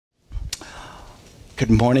Good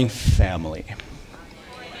morning, family.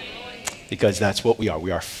 Because that's what we are. We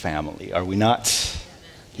are family, are we not?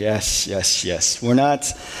 Yes, yes, yes. We're not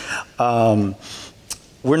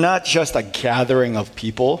just a gathering of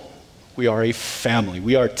people. We are a family.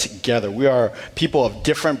 We are together. We are people of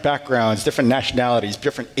different backgrounds, different nationalities,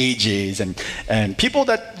 different ages, and people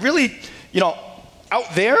that really,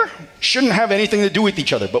 out there shouldn't have anything to do with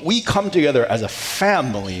each other. But we come together as a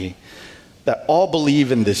family that all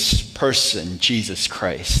believe in this person, Jesus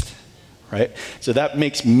Christ, right? So that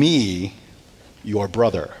makes me your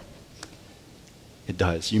brother. It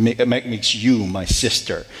does. It makes you my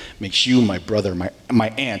sister, makes you my brother, my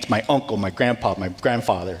aunt, my uncle, my grandpa, my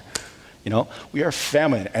grandfather. We are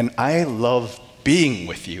family, and I love being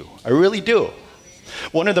with you. I really do.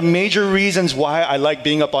 One of the major reasons why I like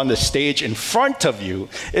being up on the stage in front of you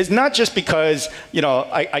is not just because,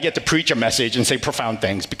 I get to preach a message and say profound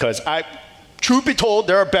things, because truth be told,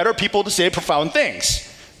 there are better people to say profound things,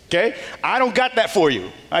 okay? I don't got that for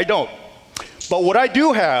you. I don't. But what I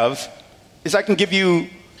do have is I can give you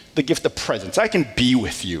the gift of presence. I can be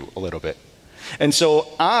with you a little bit. And so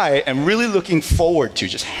I am really looking forward to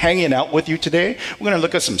just hanging out with you today. We're going to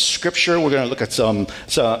look at some scripture. We're going to look at some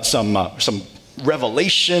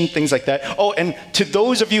revelation, things like that. Oh, and to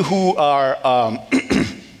those of you who are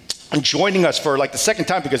joining us for like the second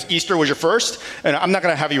time because Easter was your first, and I'm not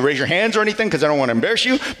going to have you raise your hands or anything because I don't want to embarrass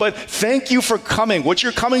you, but thank you for coming. What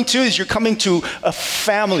you're coming to is you're coming to a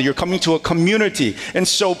family. You're coming to a community. And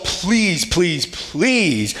so please, please,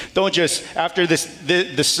 please don't just, after this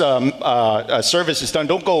service is done,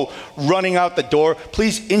 don't go running out the door.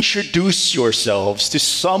 Please introduce yourselves to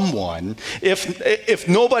someone. If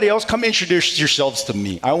nobody else, come introduce yourselves to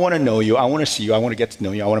me. I want to know you. I want to see you. I want to get to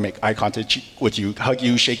know you. I want to make eye contact with you, hug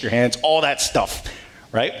you, shake your hand. All that stuff,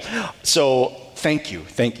 right? So thank you.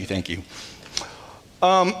 I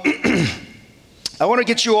want to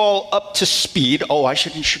get you all up to speed. Oh, I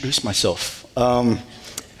should introduce myself.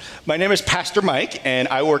 My name is Pastor Mike, and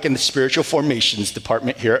I work in the Spiritual Formations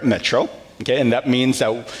Department here at Metro. Okay, and that means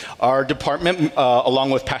that our department,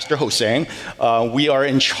 along with Pastor Hosang, we are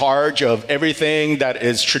in charge of everything that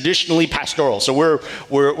is traditionally pastoral. So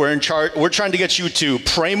we're in charge. We're trying to get you to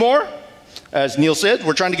pray more. As Neil said,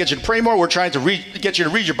 we're trying to get you to pray more. We're trying to get you to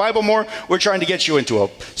read your Bible more. We're trying to get you into a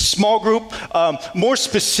small group. More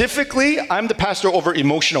specifically, I'm the pastor over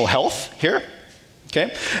emotional health here.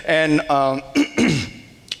 Okay, and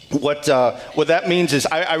what that means is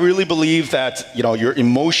I really believe that your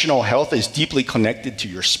emotional health is deeply connected to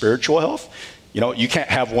your spiritual health. You can't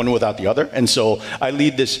have one without the other. And so I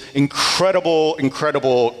lead this incredible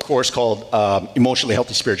course called Emotionally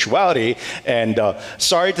Healthy Spirituality. And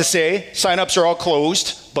sorry to say, signups are all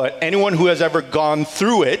closed, but anyone who has ever gone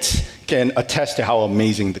through it can attest to how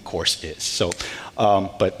amazing the course is. So,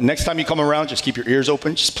 but next time you come around, just keep your ears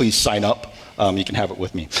open. Just please sign up. You can have it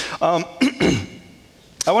with me.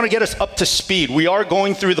 I want to get us up to speed. We are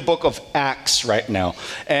going through the book of Acts right now.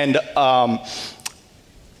 And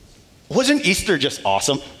wasn't Easter just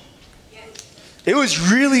awesome? Yes. It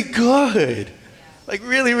was really good. Like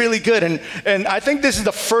really, really good. And I think this is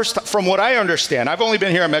the first, from what I understand, I've only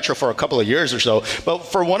been here at Metro for a couple of years or so, but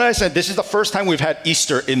for what I said, this is the first time we've had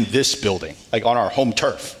Easter in this building, like on our home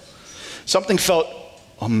turf. Something felt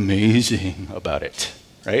amazing about it,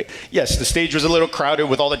 right? Yes, the stage was a little crowded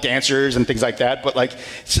with all the dancers and things like that, but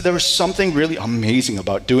so there was something really amazing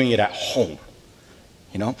about doing it at home,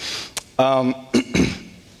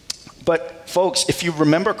 But folks, if you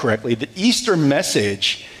remember correctly, the Easter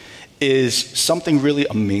message is something really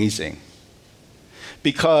amazing.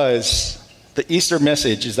 Because the Easter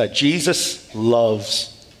message is that Jesus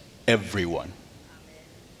loves everyone.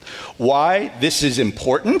 Why this is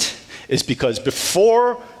important is because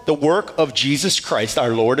before the work of Jesus Christ,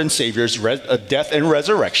 our Lord and Savior's death and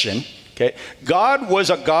resurrection, okay, God was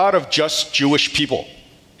a God of just Jewish people.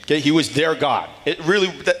 Okay, he was their God. It really,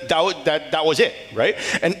 that was it, right?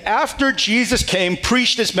 And after Jesus came,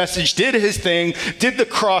 preached his message, did his thing, did the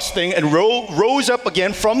cross thing, and rose up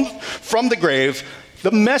again from the grave, the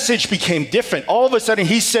message became different. All of a sudden,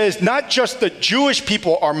 he says, not just the Jewish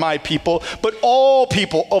people are my people, but all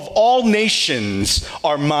people of all nations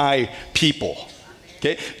are my people.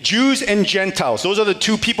 Okay, Jews and Gentiles. Those are the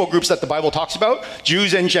two people groups that the Bible talks about,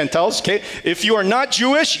 Jews and Gentiles. Okay, if you are not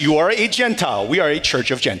Jewish, you are a Gentile. We are a church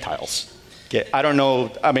of Gentiles. Okay, I don't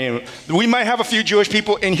know. I mean, we might have a few Jewish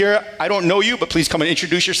people in here. I don't know you, but please come and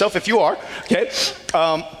introduce yourself if you are. Okay,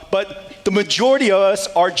 but the majority of us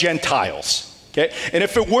are Gentiles. Okay, and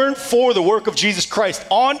if it weren't for the work of Jesus Christ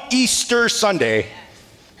on Easter Sunday,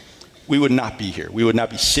 we would not be here. We would not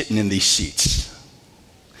be sitting in these seats.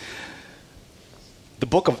 The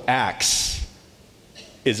book of Acts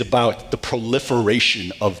is about the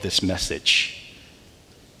proliferation of this message.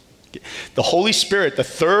 The Holy Spirit, the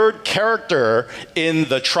third character in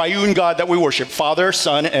the triune God that we worship, Father,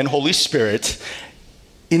 Son, and Holy Spirit,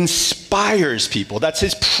 inspires people. That's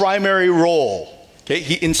his primary role. Okay?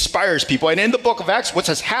 He inspires people. And in the book of Acts, what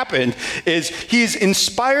has happened is he's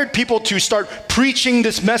inspired people to start preaching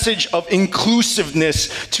this message of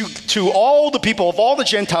inclusiveness to all the people of all the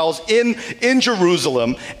Gentiles in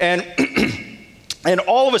Jerusalem. And and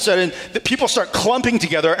all of a sudden, the people start clumping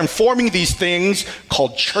together and forming these things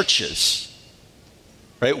called churches.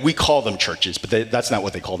 Right? We call them churches, but that's not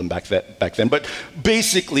what they called them back then. But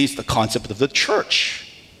basically, it's the concept of the church.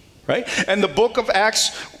 Right? And the book of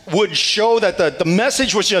Acts would show that the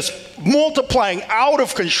message was just multiplying out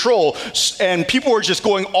of control, and people were just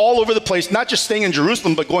going all over the place, not just staying in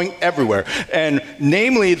Jerusalem, but going everywhere. And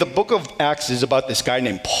namely, the book of Acts is about this guy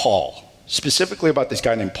named Paul. Specifically about this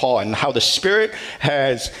guy named Paul, and how the Spirit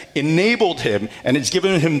has enabled him and has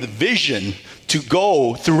given him the vision to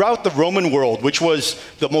go throughout the Roman world, which was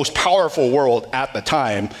the most powerful world at the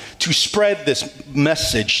time, to spread this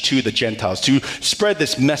message to the Gentiles, to spread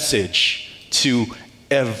this message to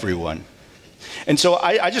everyone. And so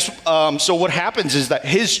so what happens is that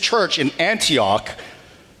his church in Antioch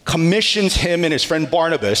commissions him and his friend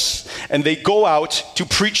Barnabas, and they go out to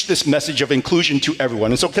preach this message of inclusion to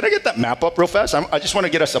everyone. And so can I get that map up real fast? I just want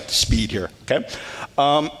to get us up to speed here, okay?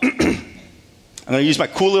 I'm going to use my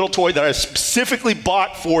cool little toy that I specifically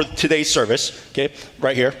bought for today's service, okay?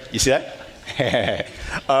 Right here. You see that?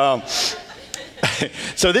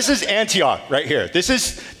 So this is Antioch right here. This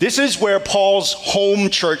is where Paul's home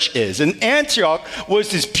church is. And Antioch was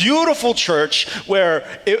this beautiful church where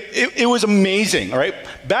it was amazing, all right?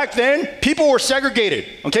 Back then, people were segregated,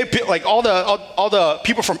 okay? Like all the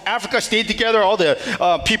people from Africa stayed together, all the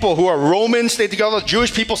people who are Romans stayed together, the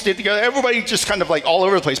Jewish people stayed together, everybody just kind of like all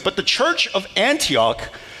over the place. But the church of Antioch,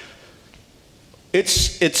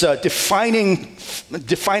 its a defining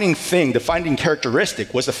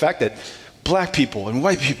characteristic was the fact that Black people and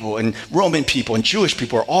white people and Roman people and Jewish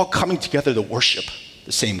people are all coming together to worship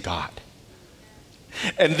the same God.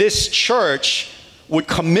 And this church would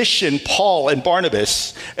commission Paul and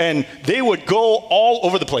Barnabas, and they would go all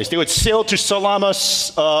over the place. They would sail to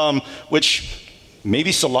Salamis, which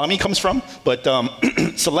maybe salami comes from, but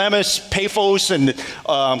Salamis, Paphos, and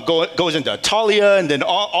goes into Italia, and then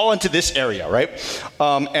all into this area, right?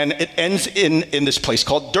 And it ends in this place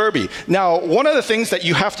called Derbe. Now, one of the things that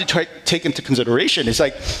you have to take into consideration is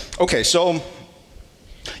like, okay, so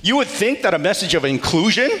you would think that a message of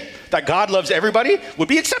inclusion, that God loves everybody, would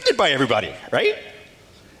be accepted by everybody, right?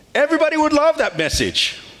 Everybody would love that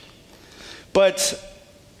message. But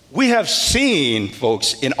we have seen,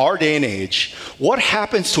 folks, in our day and age, what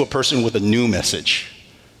happens to a person with a new message,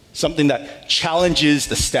 something that challenges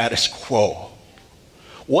the status quo.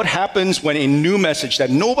 What happens when a new message that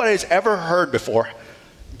nobody has ever heard before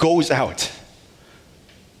goes out?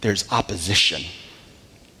 There's opposition.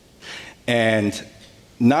 And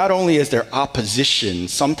not only is there opposition,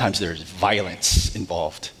 sometimes there's violence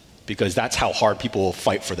involved, because that's how hard people will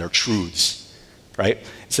fight for their truths, right?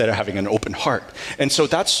 Instead of having an open heart. And so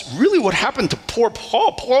that's really what happened to poor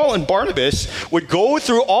Paul. Paul and Barnabas would go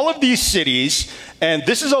through all of these cities, and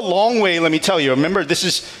this is a long way, let me tell you. Remember, this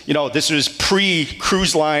was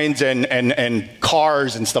pre-cruise lines and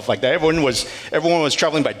cars and stuff like that. Everyone was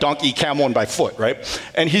traveling by donkey, camel, and by foot, right?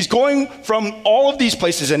 And he's going from all of these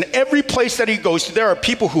places, and every place that he goes to, there are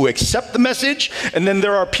people who accept the message, and then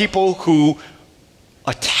there are people who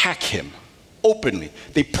attack him openly.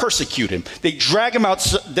 They persecute him. They drag him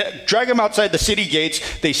outside the city gates.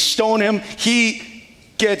 They stone him. He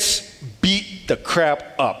gets beat the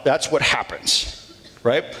crap up. That's what happens,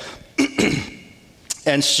 right?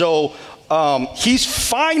 And so he's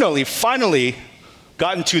finally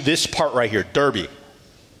gotten to this part right here, Derbe,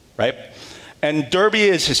 right? And Derbe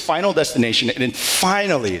is his final destination. And then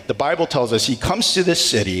finally, the Bible tells us he comes to this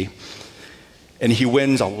city and he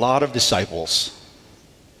wins a lot of disciples.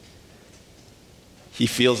 He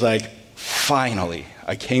feels like, finally,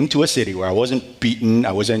 I came to a city where I wasn't beaten,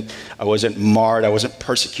 I wasn't marred, I wasn't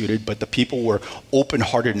persecuted, but the people were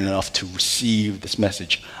open-hearted enough to receive this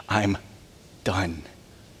message. I'm done.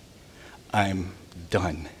 I'm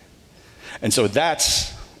done. And so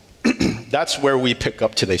that's where we pick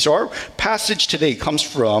up today. So our passage today comes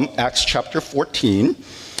from Acts chapter 14,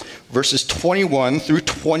 verses 21 through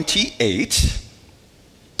 28.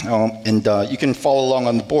 And you can follow along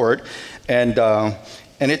on the board.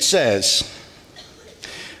 And it says,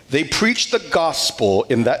 they preached the gospel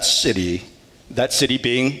in that city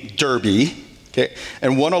being Derbe, okay,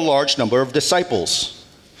 and won a large number of disciples.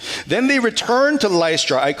 Then they returned to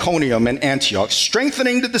Lystra, Iconium, and Antioch,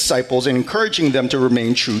 strengthening the disciples and encouraging them to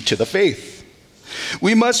remain true to the faith.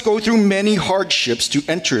 We must go through many hardships to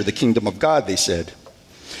enter the kingdom of God, they said.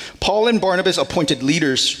 Paul and Barnabas appointed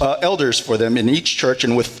elders for them in each church,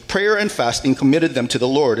 and with prayer and fasting committed them to the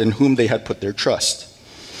Lord, in whom they had put their trust.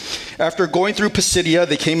 After going through Pisidia,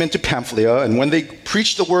 they came into Pamphylia, and when they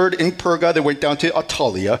preached the word in Perga, they went down to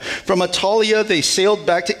Attalia. From Attalia, they sailed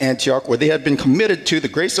back to Antioch, where they had been committed to the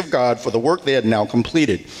grace of God for the work they had now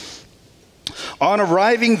completed. On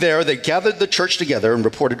arriving there, they gathered the church together and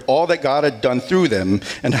reported all that God had done through them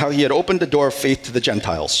and how he had opened the door of faith to the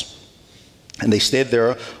Gentiles. And they stayed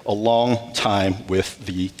there a long time with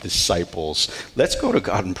the disciples. Let's go to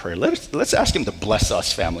God in prayer. Let's ask him to bless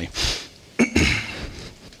us, family.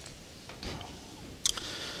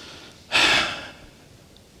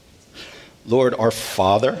 Lord, our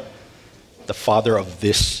Father, the Father of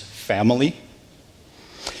this family,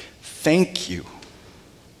 thank you.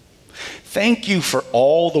 Thank you for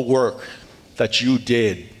all the work that you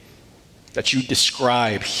did, that you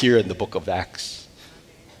describe here in the book of Acts.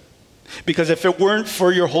 Because if it weren't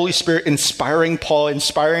for your Holy Spirit inspiring Paul,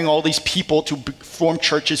 inspiring all these people to form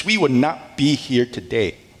churches, we would not be here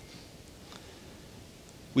today.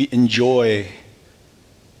 We enjoy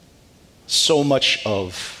so much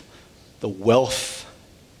of the wealth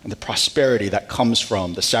and the prosperity that comes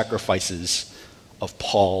from the sacrifices of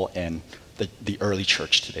Paul and the early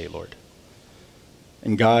church today, Lord.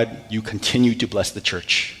 And God, you continue to bless the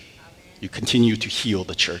church. You continue to heal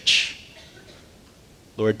the church.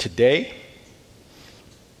 Lord, today,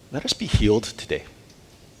 let us be healed today.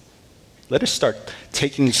 Let us start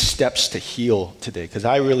taking steps to heal today, because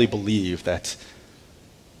I really believe that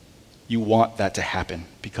you want that to happen,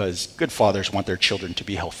 because good fathers want their children to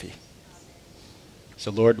be healthy. So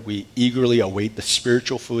Lord, we eagerly await the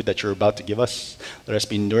spiritual food that you're about to give us. Let us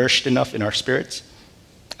be nourished enough in our spirits.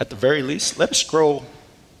 At the very least, let us grow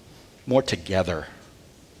more together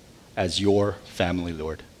as your family,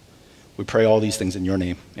 Lord. We pray all these things in your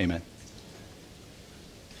name. Amen.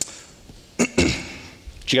 Did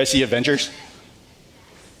you guys see Avengers?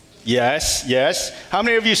 Yes, yes. How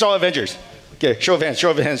many of you saw Avengers? Okay, show of hands, show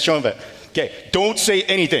of hands, show of hands. Okay, don't say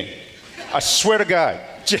anything. I swear to God.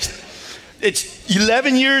 It's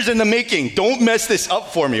 11 years in the making. Don't mess this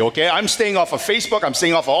up for me, okay? I'm staying off of Facebook. I'm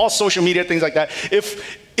staying off of all social media, things like that.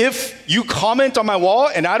 If you comment on my wall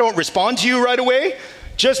and I don't respond to you right away,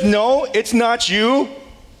 just know it's not you.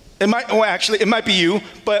 It might be you,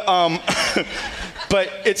 but but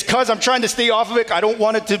it's because I'm trying to stay off of it. I don't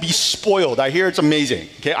want it to be spoiled. I hear it's amazing.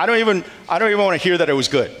 Okay, I don't even want to hear that it was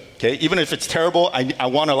good. Okay, even if it's terrible, I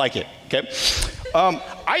want to like it. Okay,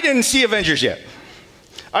 I didn't see Avengers yet.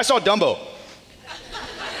 I saw Dumbo.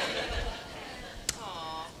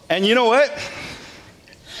 And you know what?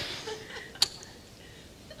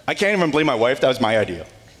 I can't even blame my wife. That was my idea.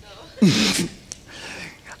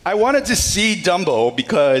 I wanted to see Dumbo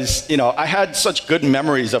because, I had such good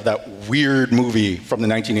memories of that weird movie from the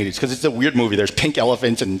 1980s, because it's a weird movie. There's pink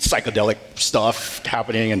elephants and psychedelic stuff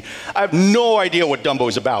happening, and I have no idea what Dumbo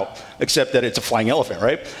is about, except that it's a flying elephant,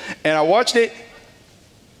 right? And I watched it,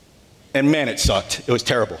 and man, it sucked. It was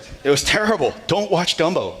terrible. It was terrible. Don't watch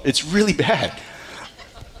Dumbo. It's really bad.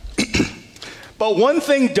 But one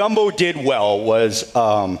thing Dumbo did well was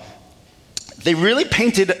they really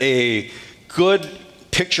painted a good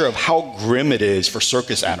picture of how grim it is for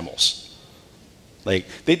circus animals. Like,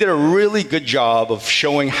 they did a really good job of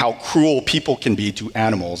showing how cruel people can be to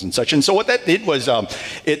animals and such. And so what that did was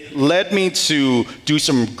it led me to do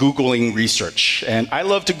some Googling research. And I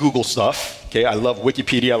love to Google stuff. Okay, I love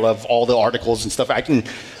Wikipedia. I love all the articles and stuff. I can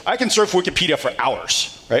surf Wikipedia for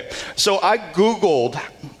hours, right? So I Googled,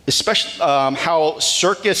 especially how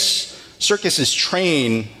circuses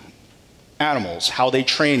train animals, how they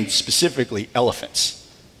train specifically elephants.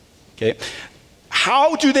 Okay,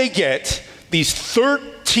 how do they get these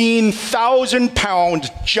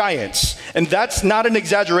 13,000-pound giants? And that's not an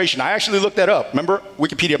exaggeration. I actually looked that up. Remember,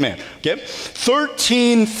 Wikipedia man. Okay,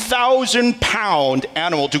 13,000-pound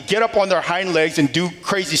animal to get up on their hind legs and do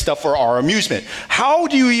crazy stuff for our amusement. How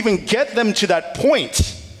do you even get them to that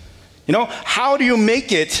point? How do you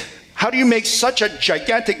make it? How do you make such a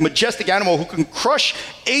gigantic, majestic animal who can crush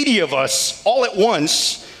 80 of us all at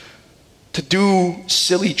once to do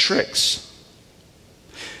silly tricks?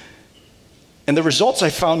 And the results I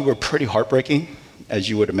found were pretty heartbreaking, as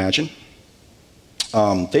you would imagine.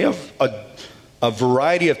 They have a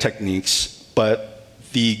variety of techniques, but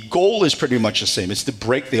the goal is pretty much the same. It's to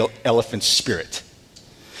break the elephant's spirit.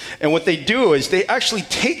 And what they do is they actually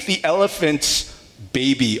take the elephant's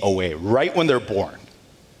baby away right when they're born.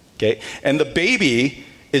 Okay? And the baby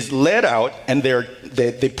is led out, and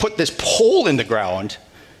they put this pole in the ground,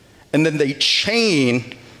 and then they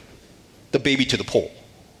chain the baby to the pole.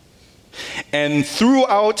 And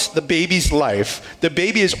throughout the baby's life, the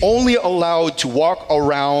baby is only allowed to walk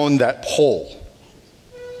around that pole.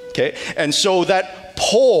 Okay? And so that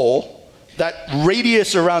pole, that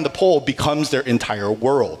radius around the pole becomes their entire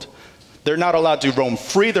world. They're not allowed to roam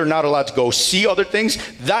free. They're not allowed to go see other things.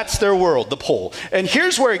 That's their world, the pole. And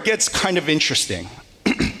here's where it gets kind of interesting.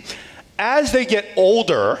 As they get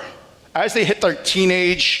older, as they hit their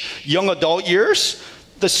teenage, young adult years,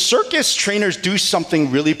 the circus trainers do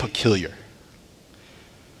something really peculiar.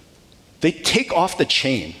 They take off the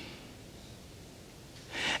chain.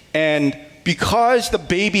 And because the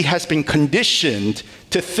baby has been conditioned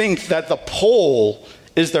to think that the pole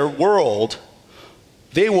is their world,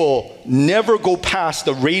 they will never go past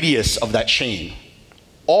the radius of that chain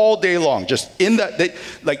all day long. Just in that,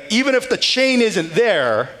 even if the chain isn't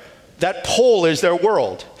there, that pole is their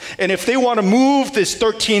world. And if they want to move this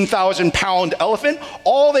 13,000-pound elephant,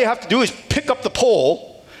 all they have to do is pick up the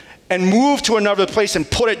pole and move to another place and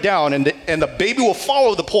put it down, and the baby will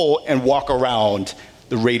follow the pole and walk around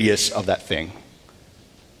the radius of that thing.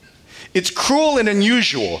 It's cruel and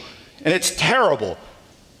unusual, and it's terrible.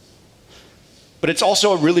 But it's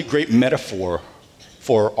also a really great metaphor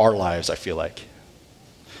for our lives, I feel like.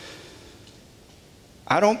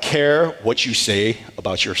 I don't care what you say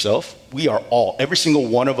about yourself. We are all, every single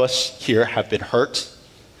one of us here have been hurt.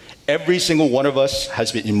 Every single one of us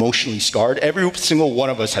has been emotionally scarred. Every single one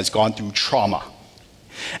of us has gone through trauma.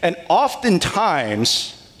 And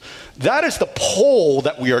oftentimes, that is the pole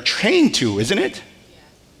that we are trained to, isn't it?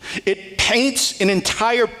 It paints an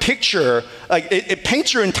entire picture, it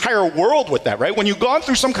paints your entire world with that, right? When you've gone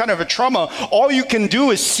through some kind of a trauma, all you can do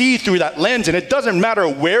is see through that lens, and it doesn't matter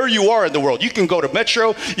where you are in the world. You can go to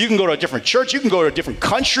Metro, you can go to a different church, you can go to a different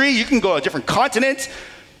country, you can go to a different continent.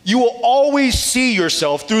 You will always see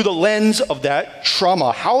yourself through the lens of that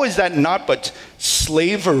trauma. How is that not but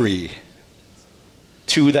slavery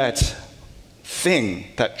to that thing,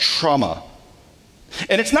 that trauma?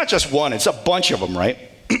 And it's not just one, it's a bunch of them, right?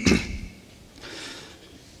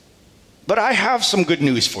 But I have some good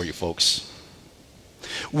news for you folks.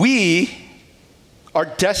 We are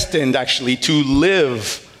destined actually to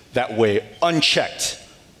live that way unchecked.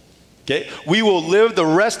 Okay? We will live the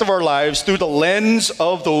rest of our lives through the lens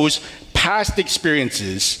of those past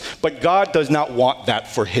experiences, but God does not want that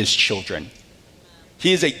for his children.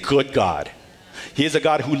 He is a good God. He is a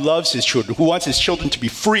God who loves his children, who wants his children to be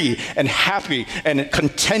free and happy and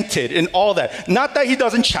contented and all that. Not that he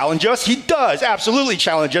doesn't challenge us. He does absolutely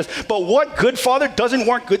challenge us. But what good father doesn't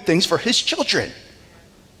want good things for his children?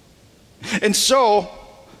 And so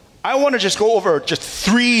I want to just go over just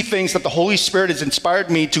 3 things that the Holy Spirit has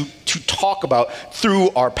inspired me to talk about through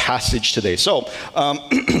our passage today. So,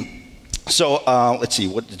 let's see.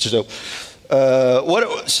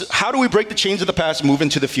 How do we break the chains of the past and move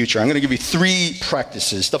into the future? I'm going to give you 3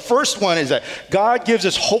 practices. The first one is that God gives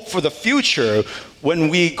us hope for the future when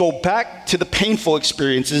we go back to the painful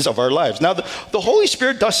experiences of our lives. Now, the Holy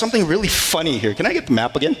Spirit does something really funny here. Can I get the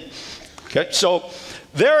map again? Okay, so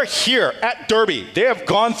they're here at Derby. They have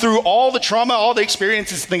gone through all the trauma, all the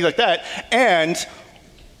experiences, things like that, and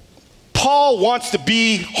Paul wants to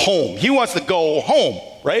be home. He wants to go home,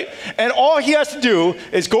 right? And all he has to do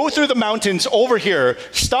is go through the mountains over here,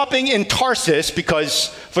 stopping in Tarsus, because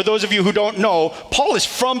for those of you who don't know, Paul is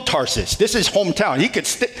from Tarsus. This is hometown. He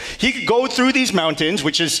could go through these mountains,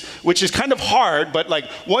 which is kind of hard, but like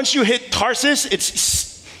once you hit Tarsus,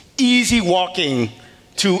 it's easy walking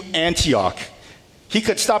to Antioch. He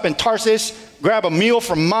could stop in Tarsus, grab a meal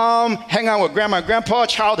from mom, hang out with grandma and grandpa,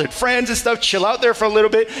 childhood friends and stuff, chill out there for a little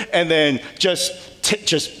bit, and then just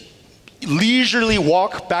leisurely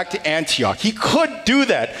walk back to Antioch. He could do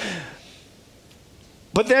that.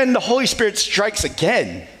 But then the Holy Spirit strikes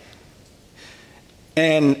again.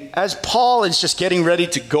 And as Paul is just getting ready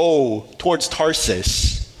to go towards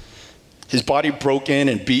Tarsus, his body broken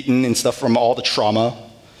and beaten and stuff from all the trauma,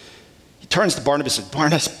 he turns to Barnabas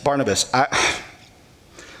and says, Barnabas,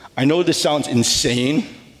 I know this sounds insane,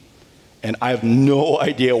 and I have no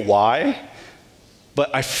idea why,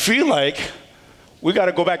 but I feel like we got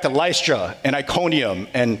to go back to Lystra and Iconium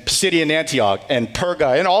and Pisidian Antioch and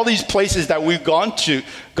Perga and all these places that we've gone to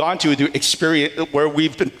experience where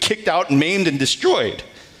we've been kicked out and maimed and destroyed.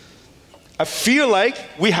 I feel like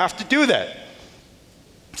we have to do that.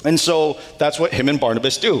 And so that's what him and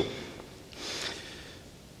Barnabas do.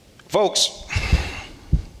 Folks,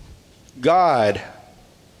 God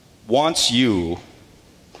wants you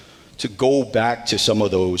to go back to some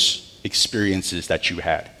of those experiences that you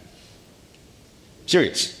had.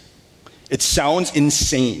 Serious. It sounds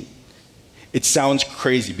insane. It sounds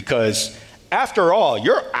crazy because after all,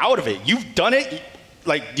 you're out of it. You've done it.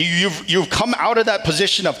 Like you've come out of that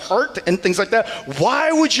position of hurt and things like that. Why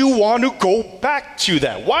would you want to go back to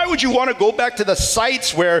that? Why would you want to go back to the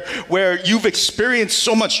sites where you've experienced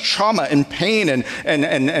so much trauma and pain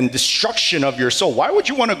and destruction of your soul? Why would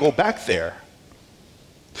you want to go back there?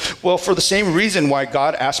 Well, for the same reason why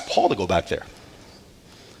God asked Paul to go back there.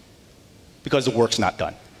 Because the work's not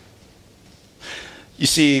done. You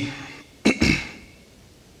see,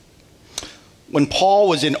 when Paul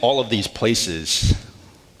was in all of these places,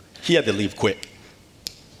 he had to leave quick.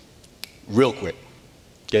 Real quick.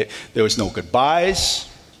 Okay? There was no goodbyes.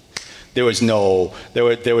 There was no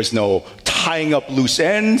tying up loose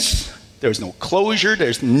ends. There was no closure.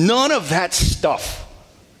 There's none of that stuff.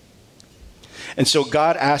 And so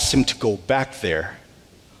God asked him to go back there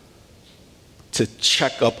to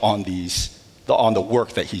check up on the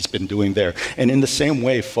work that he's been doing there. And in the same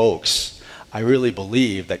way, folks, I really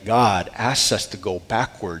believe that God asks us to go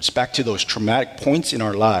backwards, back to those traumatic points in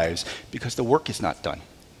our lives, because the work is not done.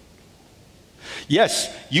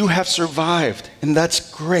 Yes, you have survived, and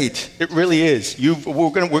that's great. It really is. We're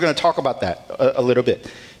going to talk about that a little bit,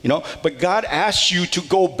 But God asks you to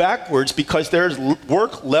go backwards because there's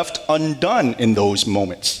work left undone in those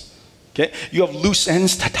moments. Okay, you have loose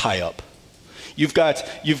ends to tie up. You've got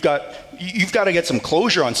to get some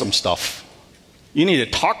closure on some stuff. You need to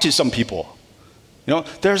talk to some people.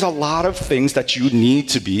 There's a lot of things that you need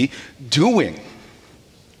to be doing.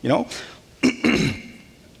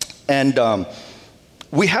 And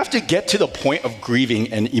we have to get to the point of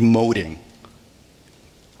grieving and emoting.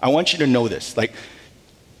 I want you to know this. Like,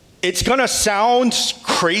 it's gonna sound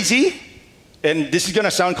crazy, and this is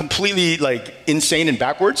gonna sound completely like insane and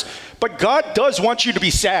backwards, but God does want you to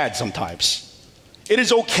be sad sometimes. It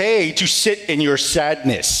is okay to sit in your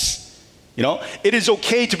sadness. It is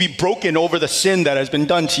okay to be broken over the sin that has been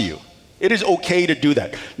done to you. It is okay to do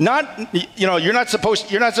that. You're not supposed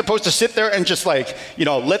to sit there and just let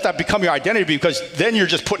that become your identity, because then you're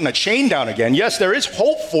just putting a chain down again. Yes, there is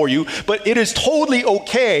hope for you, but it is totally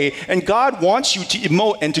okay. And God wants you to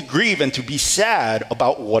emote and to grieve and to be sad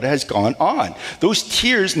about what has gone on. Those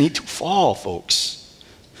tears need to fall, folks,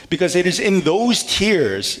 because it is in those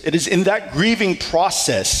tears, it is in that grieving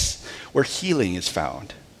process where healing is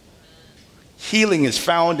found. Healing is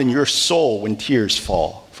found in your soul when tears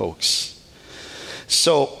fall, folks.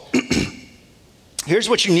 So here's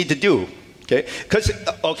what you need to do, okay?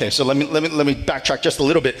 So let me backtrack just a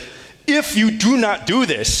little bit. If you do not do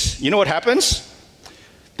this, you know what happens?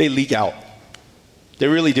 They leak out. They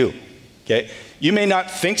really do, okay? You may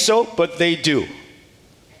not think so, but they do,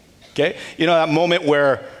 okay? That moment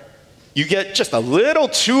where you get just a little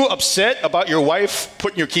too upset about your wife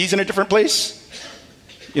putting your keys in a different place?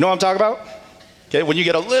 You know what I'm talking about? Okay, when you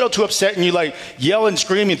get a little too upset and you yell and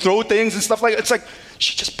scream and throw things and stuff like that, it's like,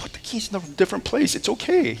 she just put the keys in a different place. It's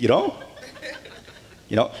okay,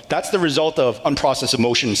 That's the result of unprocessed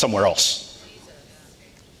emotion somewhere else.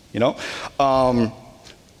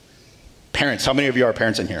 Parents, how many of you are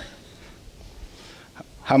parents in here?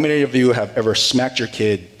 How many of you have ever smacked your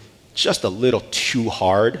kid just a little too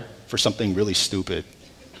hard for something really stupid?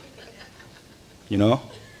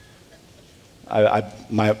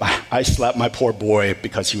 I slapped my poor boy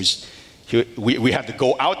because we had to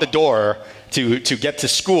go out the door to get to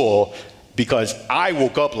school because I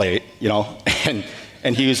woke up late,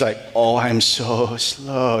 and he was like, "Oh, I'm so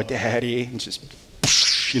slow, Daddy," and just,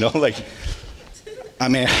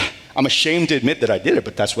 I'm ashamed to admit that I did it,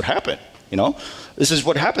 but that's what happened, This is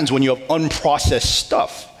what happens when you have unprocessed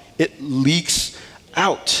stuff. It leaks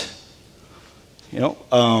out, You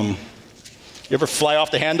ever fly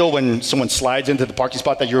off the handle when someone slides into the parking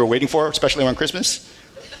spot that you were waiting for, especially around Christmas?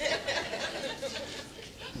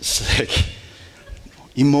 It's like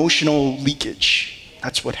emotional leakage.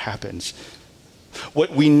 That's what happens.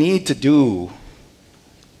 What we need to do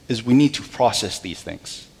is we need to process these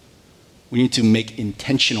things. We need to make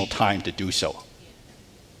intentional time to do so.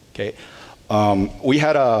 Okay?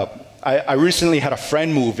 I recently had a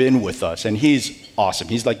friend move in with us, and he's awesome.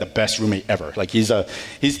 He's like the best roommate ever. Like he's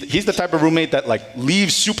the type of roommate that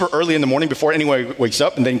leaves super early in the morning before anyone wakes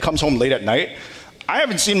up and then comes home late at night. I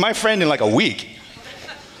haven't seen my friend in a week.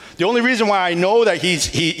 The only reason why I know that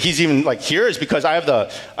he's even here is because I have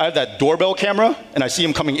that doorbell camera and I see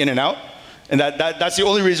him coming in and out. And that's the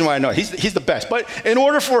only reason why I know. He's the best. But in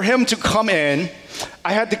order for him to come in,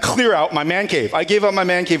 I had to clear out my man cave. I gave up my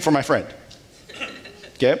man cave for my friend.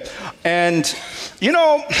 Okay? And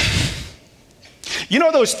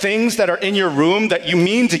those things that are in your room that you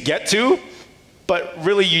mean to get to, but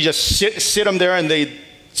really you just sit them there and they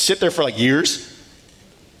sit there for like years.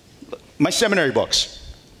 My seminary books.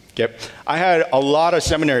 Okay? I had a lot of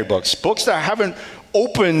seminary books that I haven't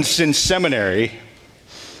opened since seminary,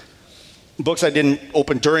 books I didn't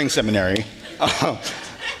open during seminary.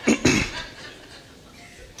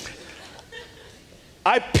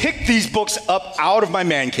 I picked these books up out of my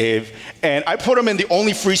man cave and I put them in the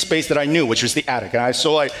only free space that I knew, which was the attic. And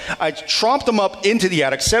so I tromped them up into the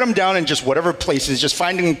attic, set them down in just whatever places, just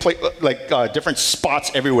finding different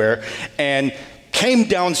spots everywhere, and came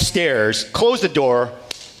downstairs, closed the door,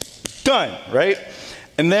 done, right?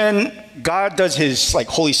 And then God does his like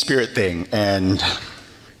Holy Spirit thing, and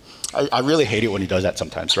I really hate it when he does that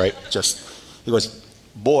sometimes, right? He goes,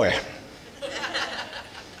 boy.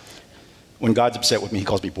 When God's upset with me, he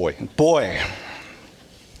calls me boy. Boy,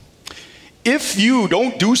 if you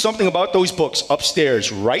don't do something about those books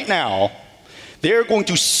upstairs right now, they're going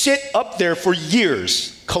to sit up there for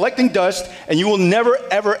years, collecting dust, and you will never,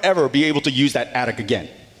 ever, ever be able to use that attic again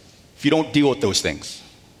if you don't deal with those things.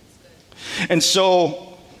 And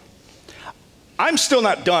so, I'm still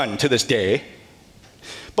not done to this day,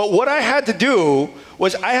 but what I had to do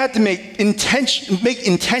was I had to make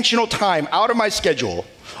intentional time out of my schedule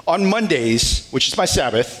on Mondays, which is my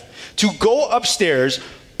Sabbath, to go upstairs,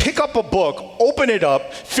 pick up a book, open it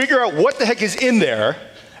up, figure out what the heck is in there,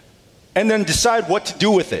 and then decide what to do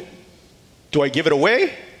with it. Do I give it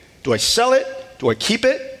away? Do I sell it? Do I keep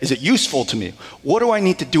it? Is it useful to me? What do I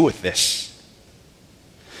need to do with this?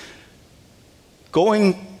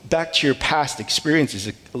 Going back to your past experience is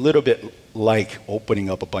a little bit like opening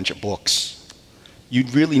up a bunch of books. You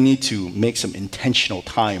really need to make some intentional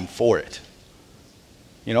time for it.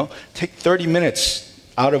 You know, take 30 minutes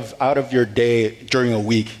out of your day during a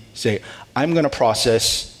week. Say, I'm going to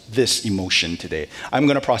process this emotion today. I'm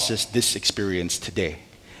going to process this experience today.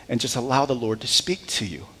 And just allow the Lord to speak to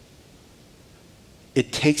you.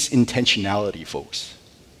 It takes intentionality, folks.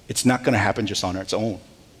 It's not going to happen just on its own.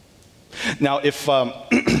 Now, if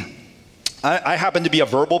I happen to be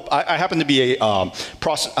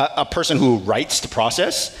a person who writes to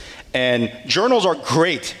process. And journals are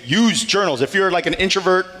great. Use journals. If you're like an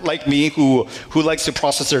introvert like me who likes to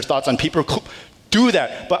process their thoughts on paper, do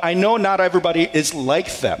that. But I know not everybody is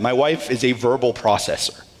like that. My wife is a verbal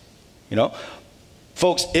processor. You know?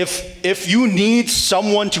 Folks, if you need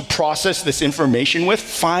someone to process this information with,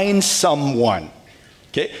 find someone.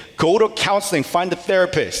 Okay? Go to counseling, find a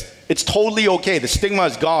therapist. It's totally okay. The stigma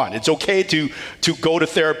is gone. It's okay to go to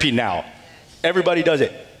therapy now. Everybody does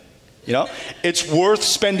it. You know, it's worth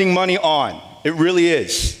spending money on. It really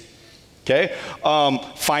is. Okay?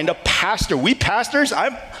 Find a pastor. We pastors,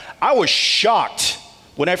 I was shocked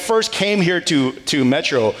when I first came here to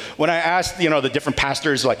Metro, when I asked, the different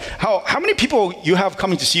pastors, like, how many people you have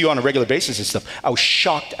coming to see you on a regular basis and stuff. I was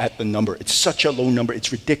shocked at the number. It's such a low number.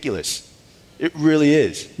 It's ridiculous. It really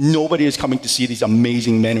is. Nobody is coming to see these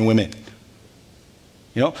amazing men and women.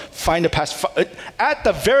 You know, find a pastor. At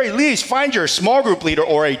the very least, find your small group leader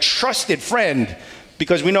or a trusted friend,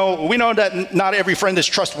 because we know that not every friend is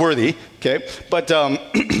trustworthy. Okay, but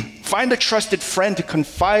find a trusted friend to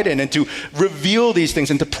confide in and to reveal these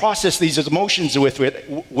things and to process these emotions with,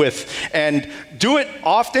 and do it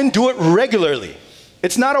often. Do it regularly.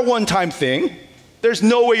 It's not a one-time thing. There's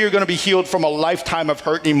no way you're going to be healed from a lifetime of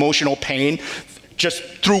hurt and emotional pain just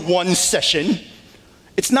through one session.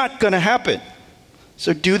 It's not going to happen.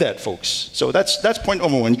 So do that, folks. So that's point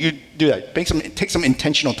number one. You do that. Take some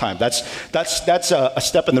intentional time. That's a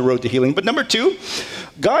step in the road to healing. But number two,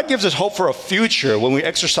 God gives us hope for a future when we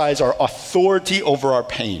exercise our authority over our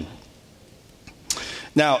pain.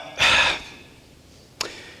 Now,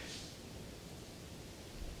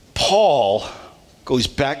 Paul goes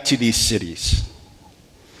back to these cities,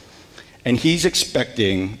 and he's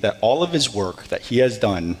expecting that all of his work that he has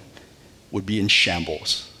done would be in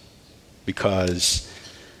shambles, because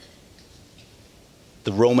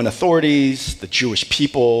the Roman authorities, the Jewish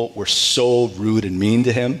people were so rude and mean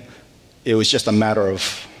to him. It was just a matter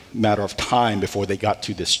of time before they got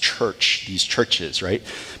to these churches, right?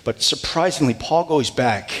 But surprisingly, Paul goes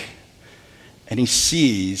back and he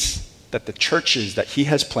sees that the churches that he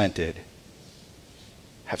has planted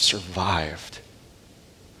have survived.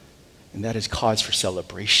 And that is cause for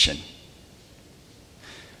celebration.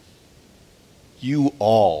 You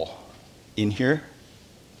all in here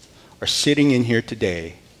are sitting in here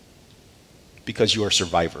today because you are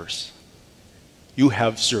survivors. You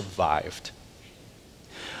have survived.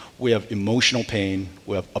 We have emotional pain.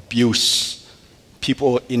 We have abuse.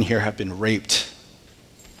 People in here have been raped.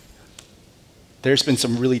 There's been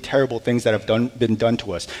some really terrible things that have been done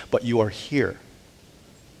to us, but you are here.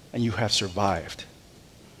 and you have survived.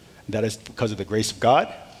 That is because of the grace of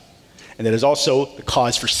God, and that is also the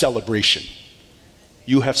cause for celebration.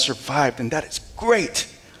 You have survived, and that is great.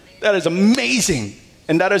 That is amazing.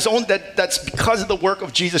 And that's because of the work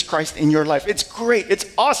of Jesus Christ in your life. It's great. It's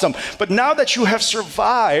awesome. But now that you have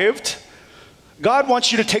survived, God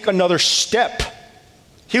wants you to take another step.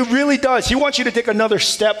 He really does. He wants you to take another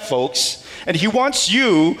step, folks. And he wants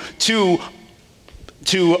you to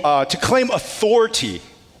claim authority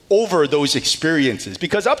over those experiences.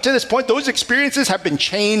 Because up to this point, those experiences have been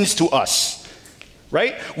chains to us,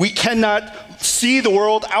 right? We cannot see the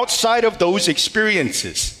world outside of those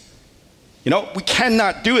experiences. We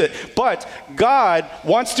cannot do it. But God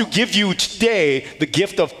wants to give you today the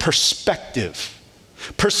gift of perspective.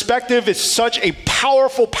 Perspective is such a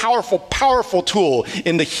powerful, powerful, powerful tool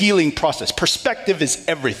in the healing process. Perspective is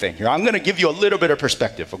everything. Here, I'm going to give you a little bit of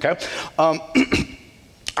perspective, okay?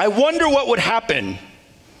 I wonder what would happen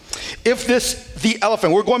if the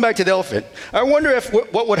elephant, we're going back to the elephant. I wonder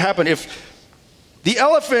what would happen if the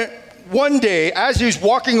elephant one day, as he's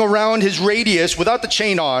walking around his radius without the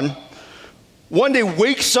chain on, one day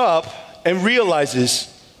wakes up and realizes,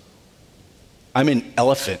 I'm an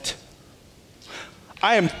elephant.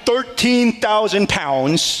 I am 13,000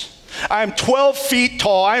 pounds. I am 12 feet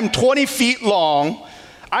tall. I am 20 feet long.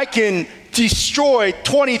 I can destroy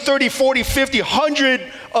 20, 30, 40, 50,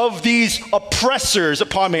 100 of these oppressors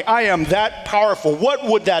upon me. I am that powerful. What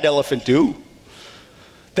would that elephant do?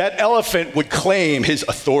 That elephant would claim his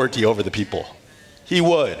authority over the people. He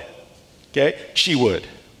would. Okay? She would.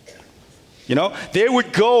 They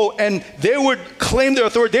would go and they would claim their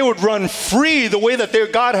authority. They would run free the way that their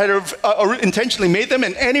God had intentionally made them.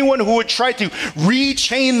 And anyone who would try to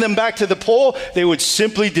rechain them back to the pole, they would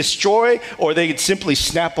simply destroy, or they could simply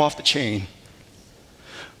snap off the chain.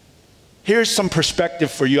 Here's some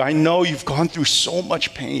perspective for you. I know you've gone through so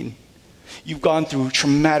much pain. You've gone through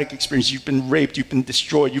traumatic experience. You've been raped. You've been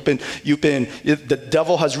destroyed. The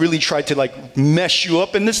devil has really tried to mess you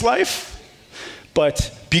up in this life.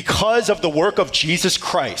 But because of the work of Jesus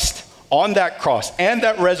Christ on that cross and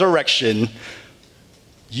that resurrection,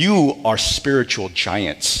 you are spiritual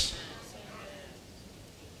giants.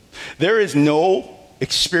 There is no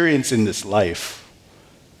experience in this life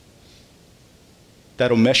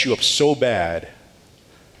that'll mess you up so bad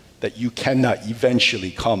that you cannot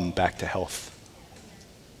eventually come back to health.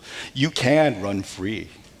 You can run free.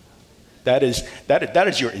 That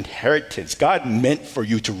is your inheritance. God meant for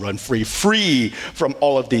you to run free from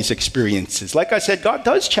all of these experiences. Like I said, God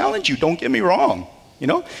does challenge you, don't get me wrong.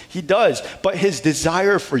 He does. But his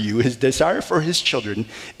desire for you, his desire for his children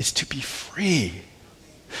is to be free.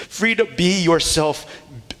 Free to be yourself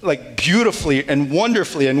beautifully and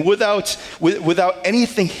wonderfully and without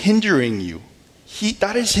anything hindering you.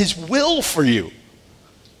 That is his will for you.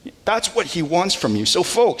 That's what he wants from you. So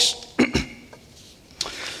folks,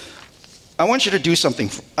 I want you to do something.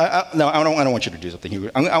 I don't want you to do something.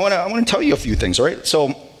 I want to tell you a few things, all right?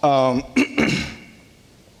 So,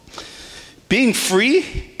 being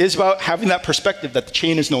free is about having that perspective that the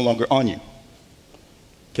chain is no longer on you.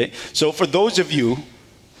 Okay? So, for those of you,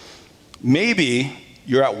 maybe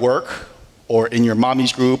you're at work or in your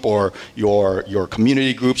mommy's group or your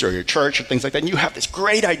community groups or your church or things like that, and you have this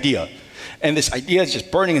great idea. And this idea is just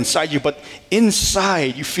burning inside you, but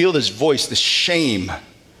inside you feel this voice, this shame,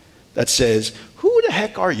 that says, who the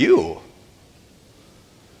heck are you?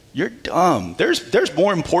 You're dumb. There's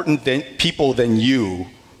more important people than you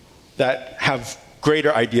that have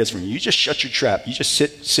greater ideas from you. You just shut your trap. You just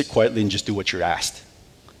sit quietly and just do what you're asked.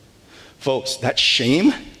 Folks, that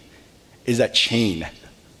shame is that chain.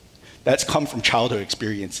 That's come from childhood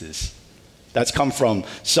experiences. That's come from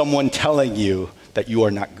someone telling you that you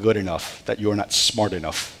are not good enough, that you are not smart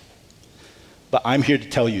enough. But I'm here to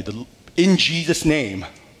tell you, in Jesus' name,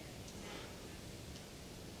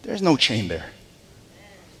 there's no chain there.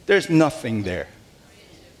 There's nothing there.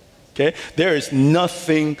 Okay? There is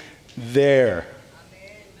nothing there.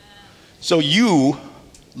 So you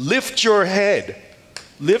lift your head.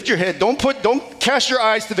 Lift your head. Don't cast your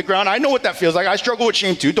eyes to the ground. I know what that feels like. I struggle with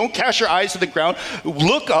shame too. Don't cast your eyes to the ground.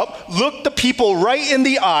 Look up. Look the people right in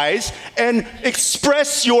the eyes and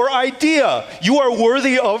express your idea. You are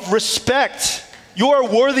worthy of respect. You are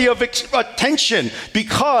worthy of attention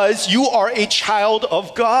because you are a child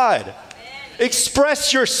of God. Amen.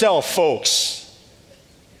 Express yourself, folks.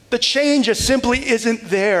 The change just simply isn't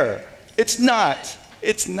there. It's not.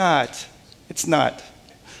 It's not. It's not.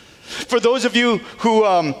 For those of you who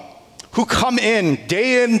come in,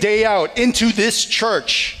 day out into this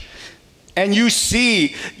church, and you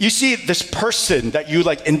see this person that you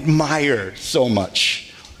admire so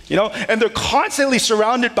much. and they're constantly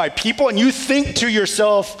surrounded by people, and you think to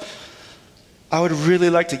yourself, I would really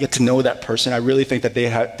like to get to know that person. I really think that they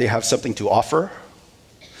have something to offer,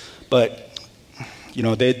 but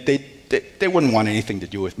they wouldn't want anything to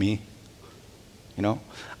do with me.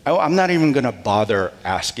 I'm not even going to bother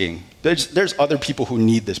asking. There's other people who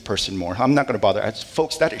need this person more. I'm not going to bother.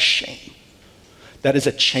 Folks, that is shame. That is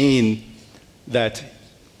a chain that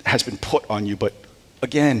has been put on you, but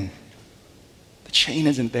again, the chain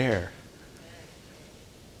isn't there.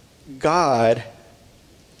 God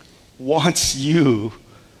wants you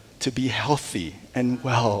to be healthy and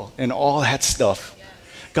well and all that stuff.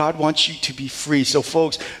 God wants you to be free. So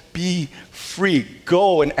folks, be free.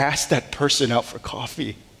 Go and ask that person out for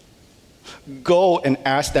coffee. Go and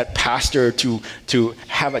ask that pastor to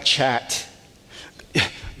have a chat.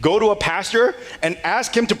 Go to a pastor and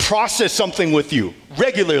ask him to process something with you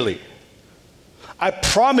regularly. I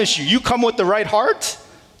promise you, you come with the right heart,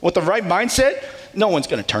 with the right mindset, no one's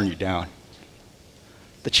going to turn you down.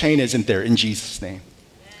 The chain isn't there in Jesus' name.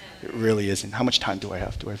 It really isn't. How much time do I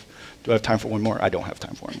have? Do I have time for one more? I don't have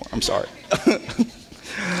time for one more. I'm sorry.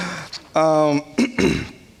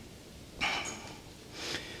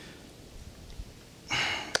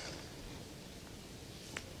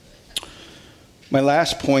 My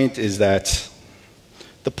last point is that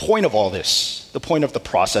the point of all this, the point of the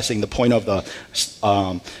processing, the point of the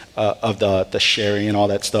sharing and all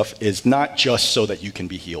that stuff is not just so that you can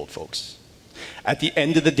be healed, folks. At the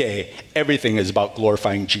end of the day, everything is about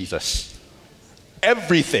glorifying Jesus.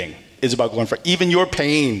 Everything is about glorifying. Even your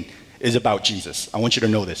pain is about Jesus. I want you to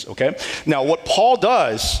know this, okay? Now, what Paul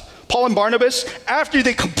does, Paul and Barnabas, after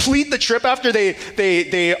they complete the trip, after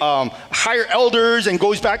they hire elders and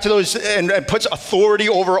goes back to those and puts authority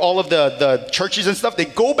over all of the churches and stuff, they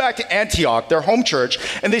go back to Antioch, their home church,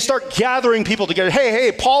 and they start gathering people together.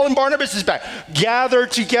 Hey, Paul and Barnabas is back. Gather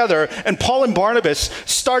together, and Paul and Barnabas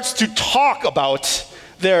starts to talk about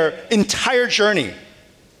their entire journey.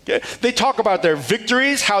 Okay? They talk about their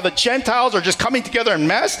victories, how the Gentiles are just coming together en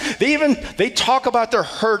masse. They talk about their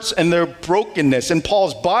hurts and their brokenness, and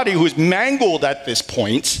Paul's body, who is mangled at this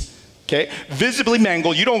point, okay, visibly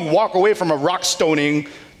mangled. You don't walk away from a rock stoning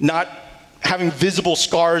not having visible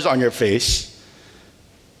scars on your face.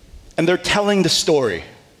 And they're telling the story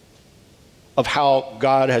of how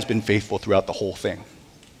God has been faithful throughout the whole thing.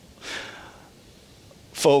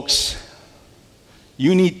 Folks,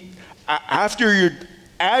 you need,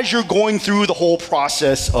 as you're going through the whole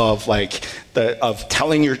process of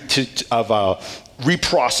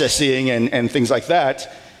reprocessing and things like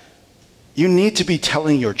that, you need to be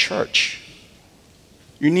telling your church.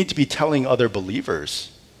 You need to be telling other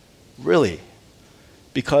believers, really,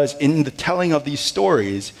 because in the telling of these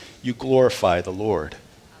stories, you glorify the Lord.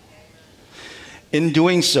 In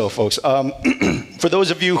doing so, folks, for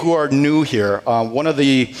those of you who are new here, one of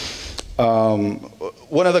the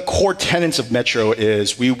core tenets of Metro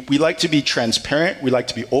is we like to be transparent. We like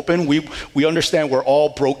to be open. We understand we're all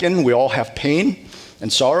broken. We all have pain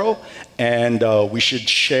and sorrow, and we should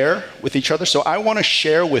share with each other. So I want to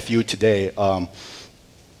share with you today a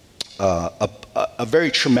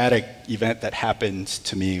very traumatic event that happened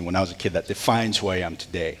to me when I was a kid that defines who I am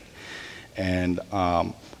today. And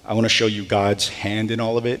I want to show you God's hand in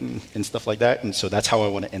all of it and stuff like that. And so that's how I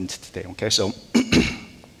want to end today, okay? So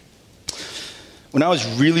when I was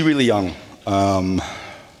really, really young, I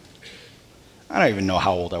don't even know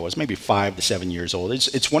how old I was, maybe 5 to 7 years old.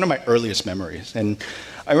 It's one of my earliest memories. And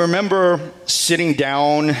I remember sitting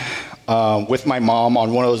down with my mom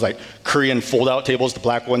on one of those like Korean fold-out tables, the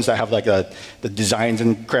black ones that have like the designs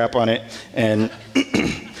and crap on it. And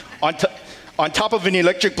on top of an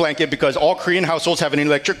electric blanket, because all Korean households have an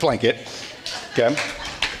electric blanket, okay?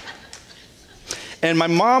 And my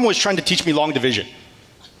mom was trying to teach me long division.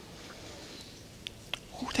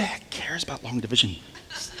 Who the heck cares about long division?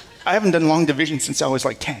 I haven't done long division since I was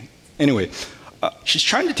like 10. Anyway, she's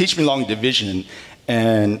trying to teach me long division,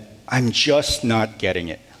 and I'm just not getting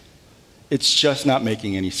it. It's just not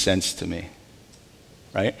making any sense to me,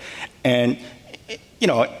 right? And you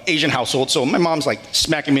know, Asian household, so my mom's like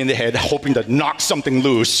smacking me in the head, hoping to knock something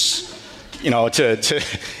loose, you know, to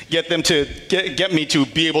get them to get me to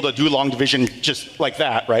be able to do long division just like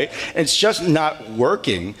that, right? It's just not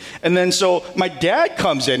working. And then so my dad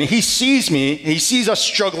comes in, and he sees me, he sees us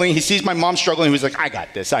struggling, he sees my mom struggling, he's like, I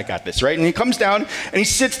got this, right? And he comes down, and he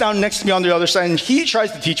sits down next to me on the other side, and he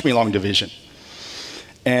tries to teach me long division.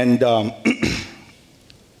 And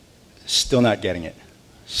still not getting it.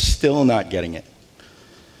 Still not getting it.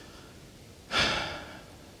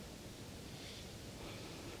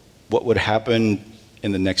 What would happen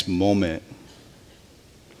in the next moment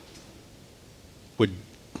would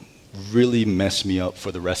really messed me up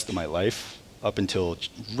for the rest of my life, up until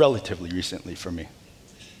relatively recently for me.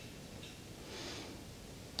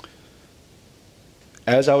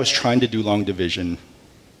 As I was trying to do long division,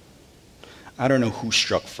 I don't know who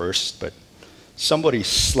struck first, but somebody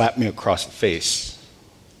slapped me across the face.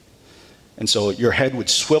 And so your head would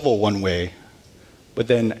swivel one way, but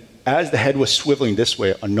then as the head was swiveling this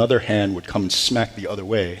way, another hand would come and smack the other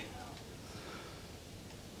way.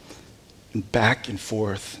 And back and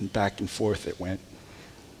forth it went.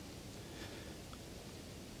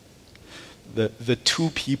 The two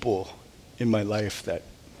people in my life that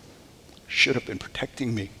should have been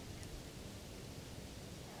protecting me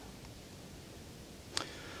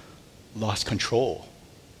lost control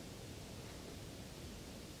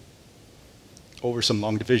over some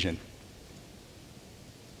long division.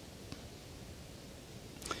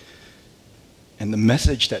 And the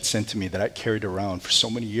message that sent to me that I carried around for so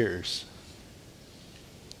many years,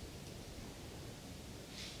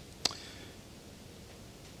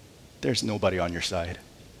 there's nobody on your side.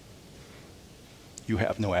 You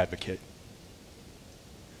have no advocate.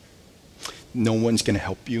 No one's going to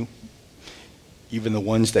help you. Even the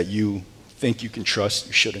ones that you think you can trust,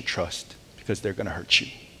 you shouldn't trust, because they're going to hurt you.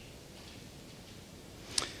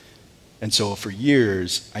 And so for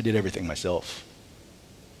years, I did everything myself.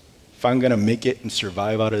 If I'm going to make it and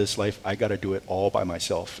survive out of this life, I got to do it all by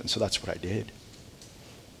myself. And so that's what I did.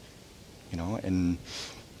 You know, and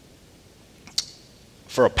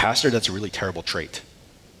for a pastor, that's a really terrible trait. It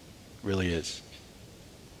really is.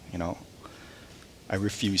 You know, I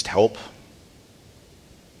refused help.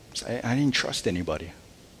 I didn't trust anybody.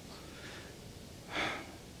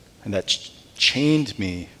 And that chained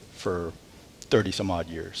me for 30 some odd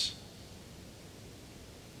years.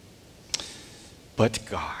 But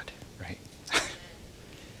God, right?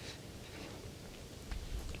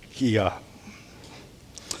 He, you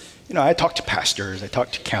know, I talked to pastors, I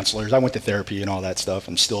talked to counselors, I went to therapy and all that stuff.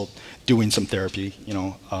 I'm still doing some therapy, you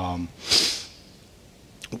know,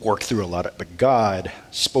 worked through a lot of, but God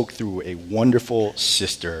spoke through a wonderful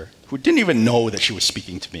sister who didn't even know that she was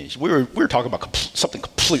speaking to me. We were talking about something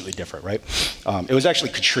completely different, right? It was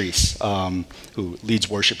actually Catrice, who leads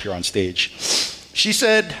worship here on stage. She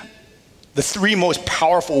said the three most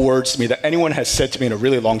powerful words to me that anyone has said to me in a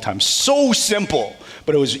really long time. So simple,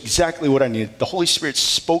 but it was exactly what I needed. The Holy Spirit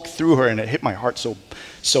spoke through her, and it hit my heart so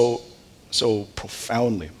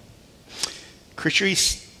profoundly.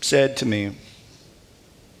 Catrice said to me,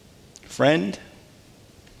 "Friend,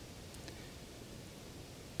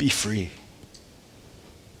 be free."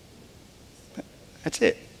 That's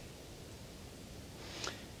it.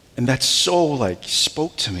 And that so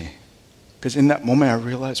spoke to me, because in that moment I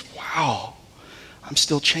realized, wow, I'm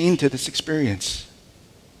still chained to this experience.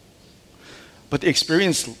 But the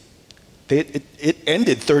experience, it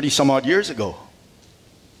ended 30 some odd years ago.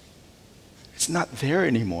 It's not there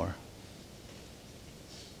anymore.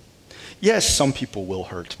 Yes, some people will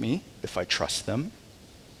hurt me if I trust them.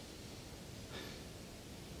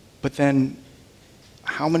 But then,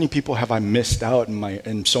 how many people have I missed out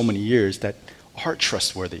in so many years that are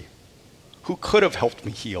trustworthy, who could have helped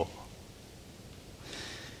me heal?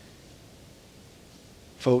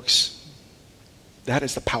 Folks, that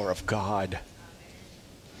is the power of God.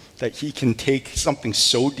 That He can take something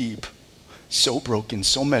so deep, so broken,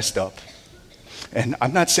 so messed up. And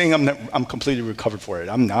I'm not saying I'm completely recovered for it.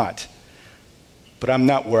 I'm not. But I'm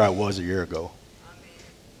not where I was a year ago.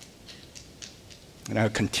 And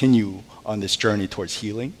I'll continue on this journey towards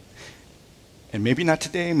healing. And maybe not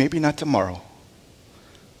today, maybe not tomorrow.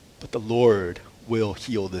 But the Lord will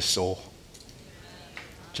heal this soul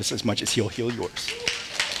just as much as He'll heal yours.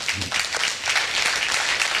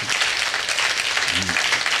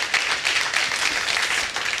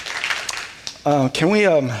 Can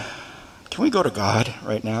we go to God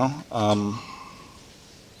right now?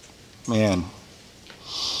 Man.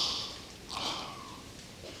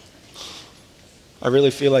 I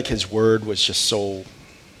really feel like His word was just so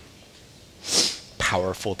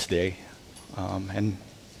powerful today. And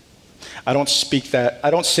I don't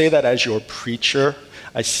say that as your preacher.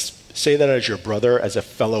 I say that as your brother, as a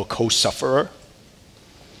fellow co-sufferer.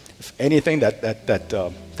 If anything,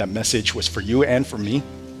 that message was for you and for me.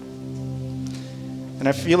 And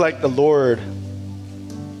I feel like the Lord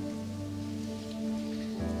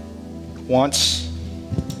wants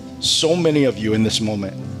so many of you in this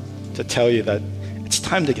moment to tell you that it's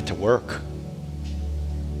time to get to work.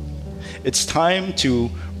 It's time to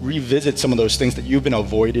revisit some of those things that you've been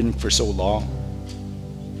avoiding for so long.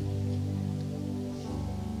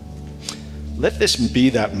 Let this be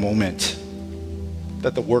that moment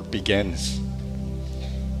that the work begins.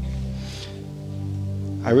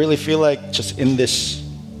 I really feel like just in this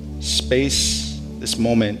space, this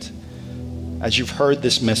moment, as you've heard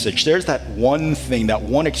this message, there's that one thing, that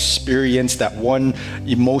one experience, that one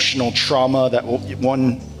emotional trauma, that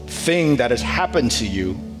one thing that has happened to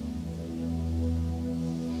you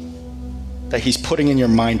that he's putting in your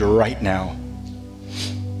mind right now.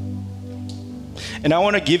 And I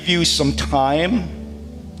want to give you some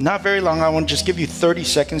time, not very long. I want to just give you 30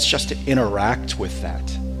 seconds just to interact with that.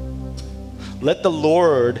 Let the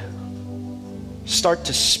Lord start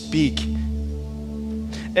to speak.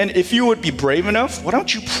 And if you would be brave enough, why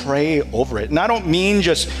don't you pray over it? And I don't mean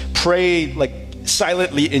just pray like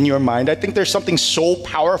silently in your mind. I think there's something so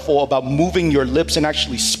powerful about moving your lips and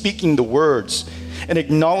actually speaking the words and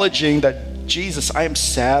acknowledging that, Jesus, I am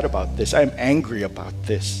sad about this. I am angry about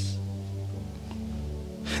this.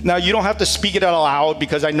 Now, you don't have to speak it out loud,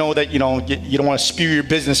 because I know that, you don't want to spew your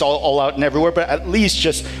business all out and everywhere, but at least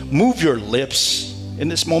just move your lips in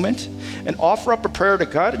this moment and offer up a prayer to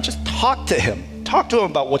God and just talk to him. Talk to him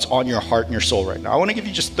about what's on your heart and your soul right now. I want to give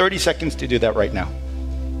you just 30 seconds to do that right now.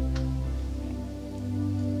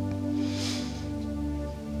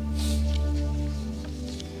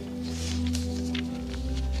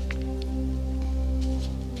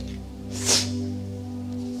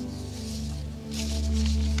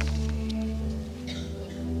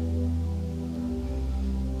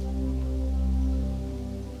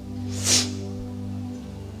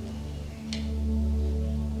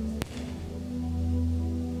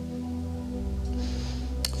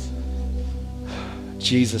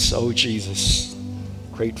 Jesus, oh Jesus,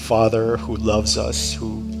 great Father who loves us,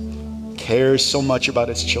 who cares so much about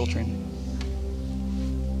his children.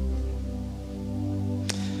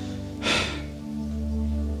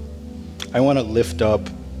 I want to lift up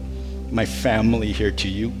my family here to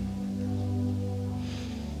you.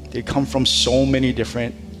 They come from so many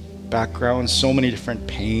different backgrounds, so many different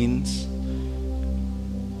pains.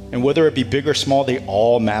 And whether it be big or small, they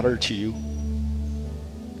all matter to you.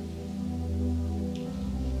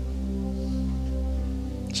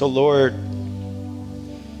 So Lord,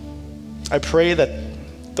 I pray that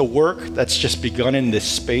the work that's just begun in this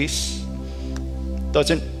space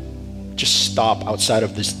doesn't just stop outside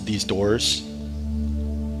of these doors.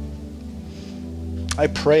 I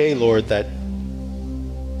pray, Lord, that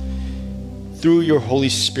through your Holy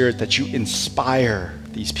Spirit that you inspire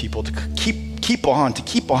these people to keep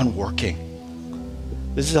on working.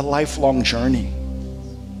 This is a lifelong journey.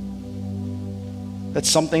 That's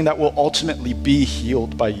something that will ultimately be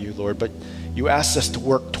healed by you, Lord, but you asked us to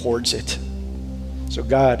work towards it. So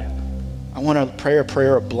God, I want to pray a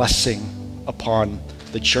prayer of blessing upon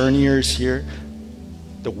the journeyers here,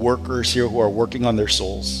 the workers here who are working on their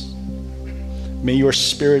souls. May your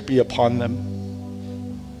spirit be upon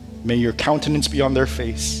them. May your countenance be on their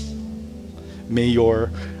face. May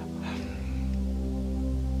your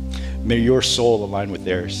soul align with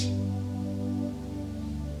theirs.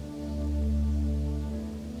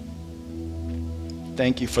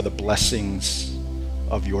 Thank you for the blessings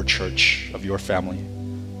of your church, of your family,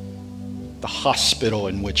 the hospital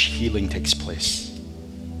in which healing takes place.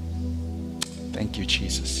 Thank you,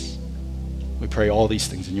 Jesus. We pray all these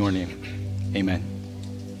things in your name. Amen.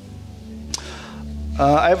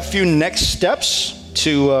 I have a few next steps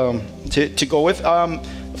to go with.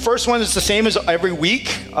 The first one is the same as every week.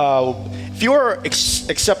 If you are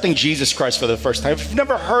accepting Jesus Christ for the first time, if you've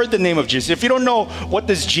never heard the name of Jesus, if you don't know what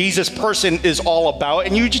this Jesus person is all about,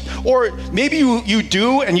 and or maybe you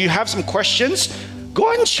do and you have some questions, go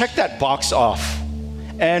ahead and check that box off.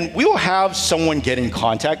 And we will have someone get in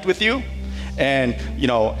contact with you and,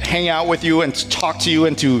 hang out with you and talk to you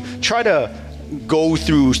and to try to go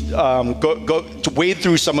through, to wade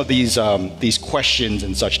through some of these questions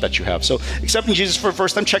and such that you have. So accepting Jesus for the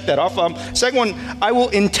first time, check that off. Second one, I will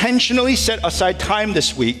intentionally set aside time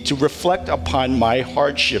this week to reflect upon my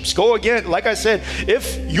hardships. Go again, like I said,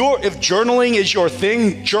 if journaling is your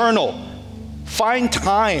thing, journal. Find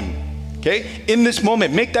time, okay? In this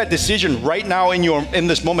moment, make that decision right now in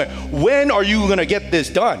this moment. When are you gonna get this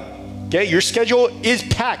done? Okay, your schedule is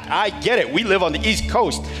packed. I get it. We live on the East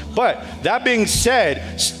Coast. But that being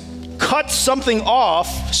said, cut something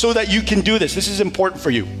off so that you can do this. This is important for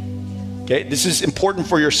you. Okay, this is important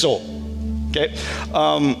for your soul. Okay.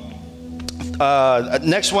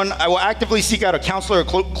 Next one, I will actively seek out a counselor or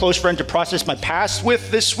close friend to process my past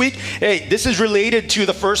with this week. Hey, this is related to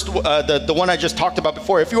the first, the one I just talked about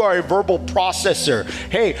before. If you are a verbal processor,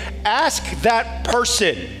 hey, ask that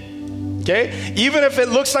person. Okay? Even if it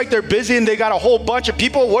looks like they're busy and they got a whole bunch of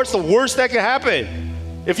people, what's the worst that could happen?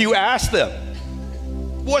 If you ask them,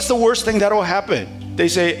 what's the worst thing that'll happen? They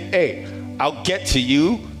say, hey, I'll get to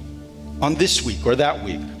you on this week or that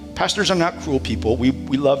week. Pastors are not cruel people. We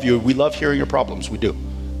love you. We love hearing your problems. We do.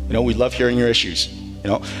 We love hearing your issues.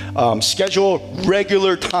 Schedule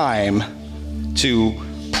regular time to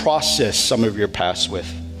process some of your past with.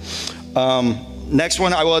 Next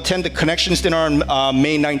one, I will attend the Connections Dinner on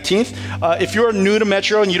May 19th. If you're new to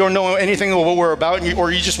Metro and you don't know anything of what we're about,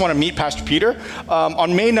 or you just want to meet Pastor Peter,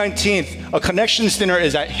 on May 19th, a Connections Dinner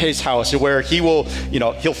is at his house where he will,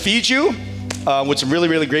 he'll feed you with some really,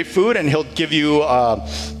 really great food, and he'll give you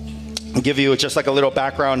just like a little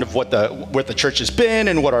background of what the church has been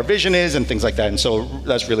and what our vision is and things like that. And so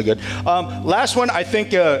that's really good. Last one, I think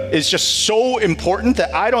is just so important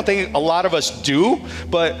that I don't think a lot of us do,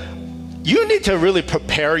 but you need to really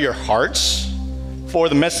prepare your hearts for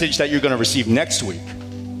the message that you're going to receive next week.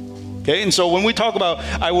 Okay, and so when we talk about,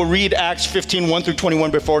 I will read Acts 15, 1 through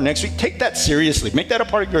 21 before next week, take that seriously. Make that a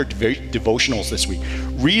part of your devotionals this week.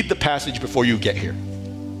 Read the passage before you get here.